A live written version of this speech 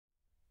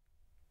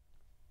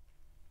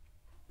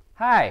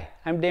Hi,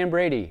 I'm Dan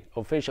Brady,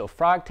 official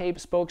Frog Tape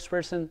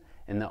spokesperson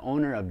and the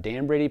owner of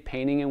Dan Brady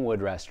Painting and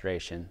Wood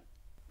Restoration.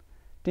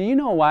 Do you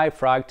know why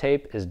Frog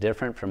Tape is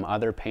different from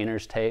other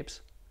painters' tapes?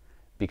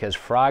 Because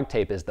Frog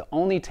Tape is the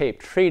only tape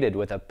treated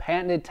with a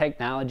patented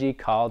technology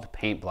called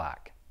Paint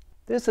Block.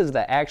 This is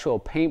the actual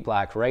paint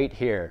block right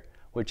here,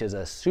 which is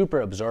a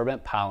super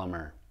absorbent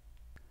polymer.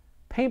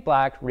 Paint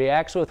Block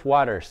reacts with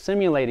water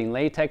simulating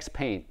latex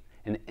paint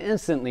and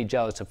instantly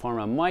gels to form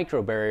a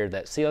micro barrier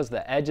that seals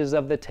the edges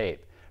of the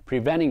tape,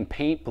 preventing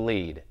paint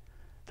bleed.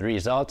 The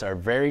results are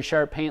very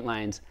sharp paint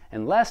lines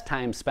and less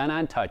time spent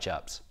on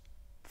touch-ups.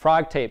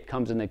 Frog Tape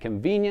comes in a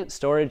convenient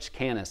storage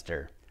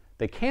canister.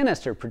 The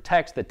canister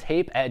protects the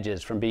tape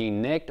edges from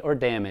being nicked or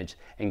damaged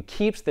and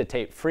keeps the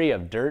tape free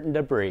of dirt and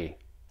debris.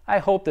 I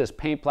hope this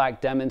Paint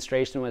Block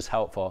demonstration was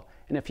helpful,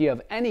 and if you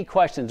have any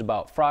questions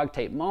about Frog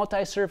Tape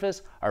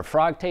Multi-Surface or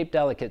Frog Tape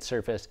Delicate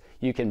Surface,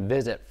 you can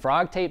visit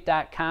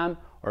frogtape.com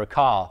or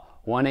call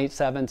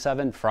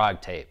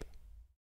 1-877-FROG-TAPE.